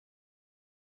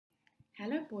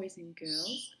Hello boys and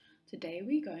girls, today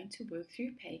we're going to work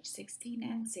through page 16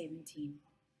 and 17.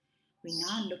 We're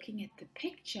now looking at the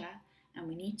picture and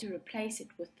we need to replace it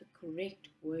with the correct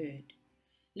word.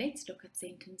 Let's look at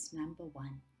sentence number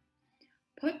 1.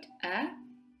 Put a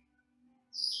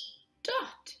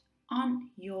dot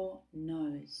on your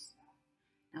nose.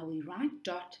 Now we write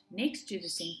dot next to the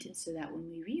sentence so that when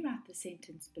we rewrite the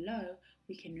sentence below,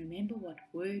 we can remember what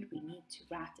word we need to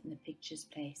write in the picture's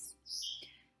place.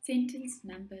 Sentence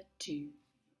number 2.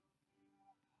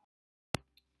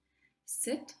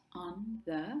 Sit on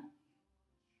the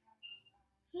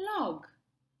log.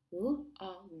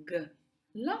 Log.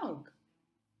 Log.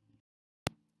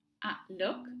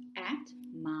 Look at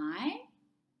my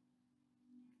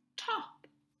top.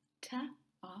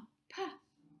 T-O-P.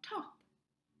 Top.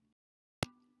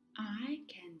 I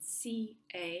can see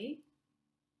a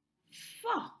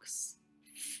fox.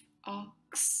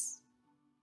 Fox.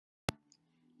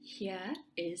 Here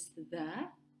is the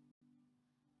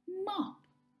mop.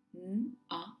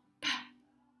 Mop.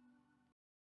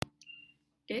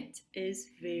 It is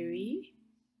very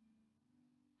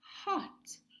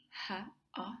hot.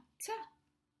 Hot.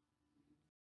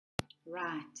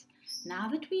 Right. Now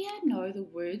that we know the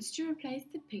words to replace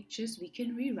the pictures, we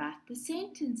can rewrite the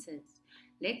sentences.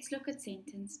 Let's look at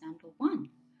sentence number 1.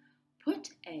 Put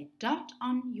a dot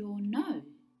on your nose.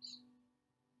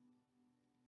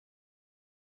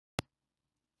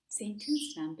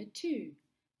 Sentence number 2.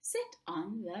 Sit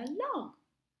on the log.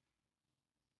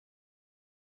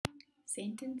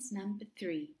 Sentence number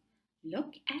 3.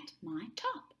 Look at my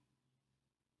top.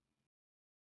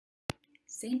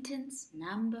 Sentence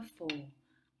number 4.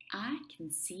 I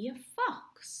can see a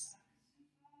fox.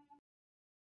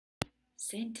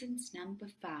 Sentence number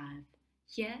 5.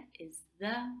 Here is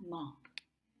the mop.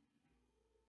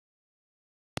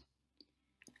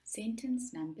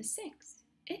 Sentence number 6.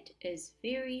 It is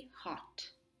very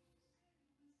hot.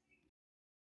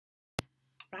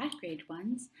 Right, grade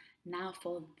ones. Now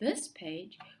for this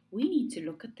page, we need to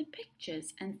look at the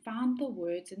pictures and find the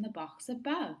words in the box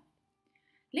above.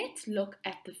 Let's look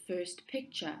at the first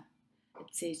picture.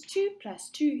 It says 2 plus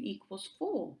 2 equals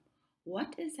 4.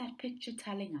 What is that picture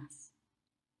telling us?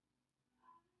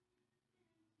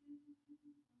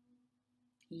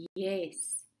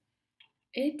 Yes,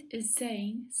 it is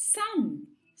saying sun.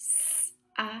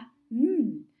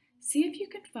 S-A-N. See if you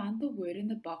can find the word in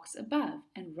the box above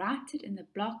and write it in the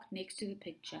block next to the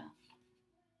picture.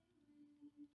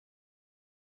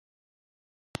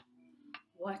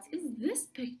 What is this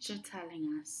picture telling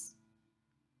us?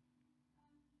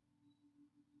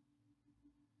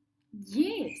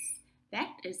 Yes,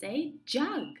 that is a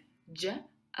jug.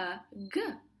 J-U-G.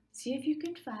 See if you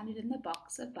can find it in the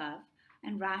box above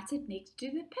and write it next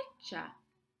to the picture.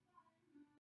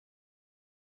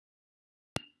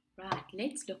 Right,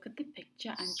 let's look at the picture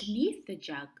underneath the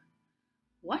jug.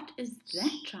 What is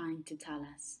that trying to tell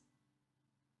us?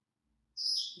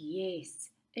 Yes,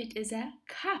 it is a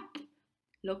cup.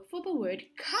 Look for the word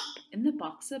cup in the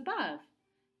box above.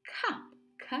 Cup.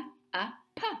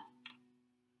 K-U-P.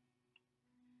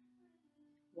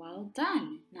 Well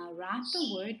done. Now write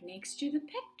the word next to the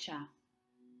picture.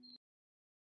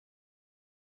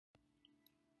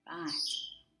 Right.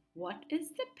 What is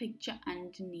the picture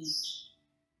underneath?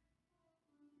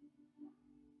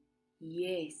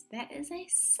 Yes, that is a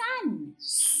sun.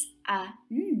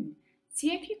 S-A-N.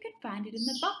 See if you can find it in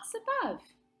the box above.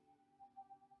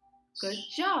 Good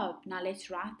job. Now let's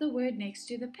write the word next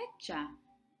to the picture.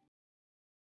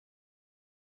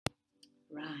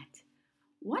 Right.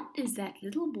 What is that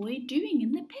little boy doing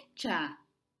in the picture?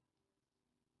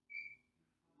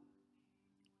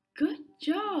 Good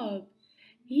job.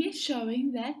 He is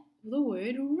showing that the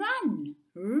word run.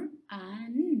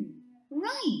 R-U-N.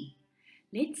 Run.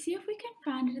 Let's see if we can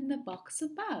find it in the box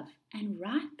above and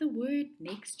write the word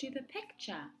next to the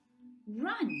picture.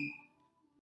 Run.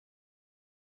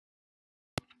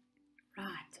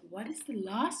 Right, what is the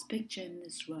last picture in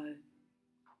this row?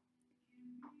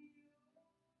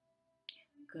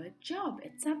 Good job,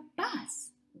 it's a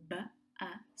bus.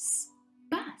 B-U-S.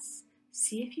 Bus.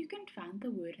 See if you can find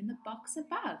the word in the box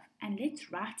above and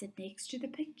let's write it next to the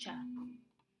picture.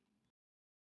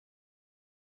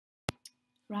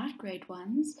 Right, grade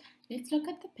ones, let's look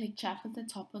at the picture up at the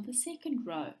top of the second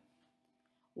row.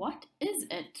 What is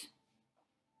it?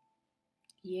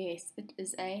 Yes, it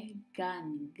is a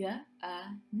gun.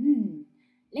 G-U-N.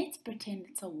 Let's pretend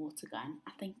it's a water gun.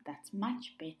 I think that's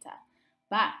much better.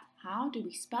 But how do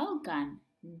we spell gun?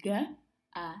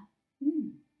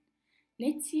 G-U-N.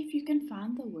 Let's see if you can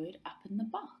find the word up in the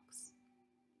box.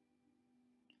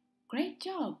 Great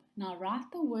job. Now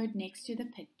write the word next to the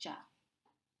picture.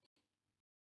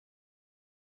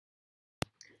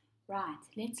 Right,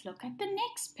 let's look at the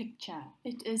next picture.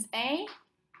 It is a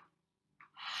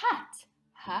hut.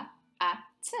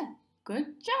 H-U-T.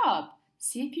 Good job.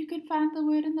 See if you can find the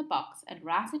word in the box and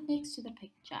write it next to the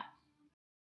picture.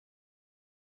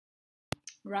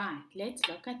 Right, let's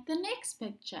look at the next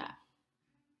picture.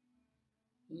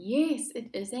 Yes, it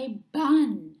is a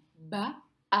bun.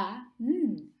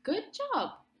 B-A-N. Good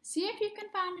job. See if you can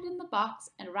find it in the box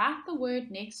and write the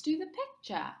word next to the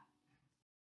picture.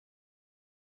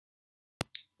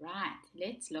 Right,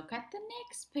 let's look at the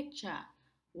next picture.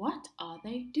 What are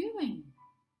they doing?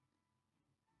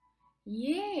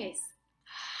 Yes,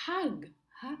 hug.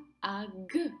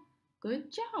 H-U-G.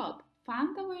 Good job.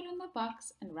 Find the word in the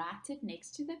box and write it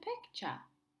next to the picture.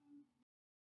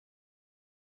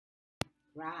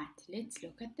 Right, let's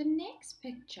look at the next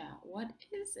picture. What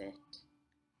is it?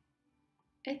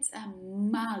 It's a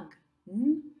mug.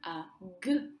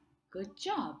 M-U-G. Good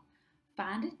job.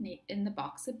 Find it in the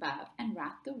box above and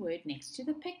write the word next to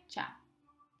the picture.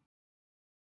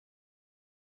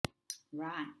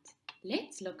 Right,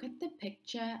 let's look at the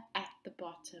picture at the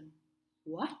bottom.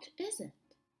 What is it?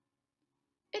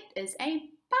 It is a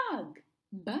bug.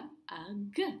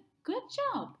 B-U-G. Good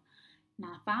job.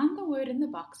 Now find the word in the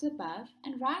box above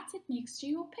and write it next to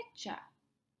your picture.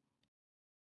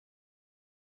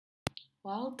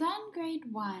 Well done,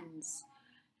 grade ones.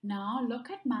 Now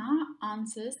look at my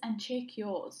answers and check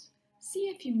yours. See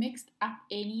if you mixed up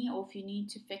any or if you need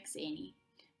to fix any.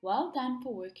 Well done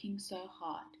for working so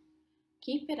hard.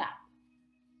 Keep it up.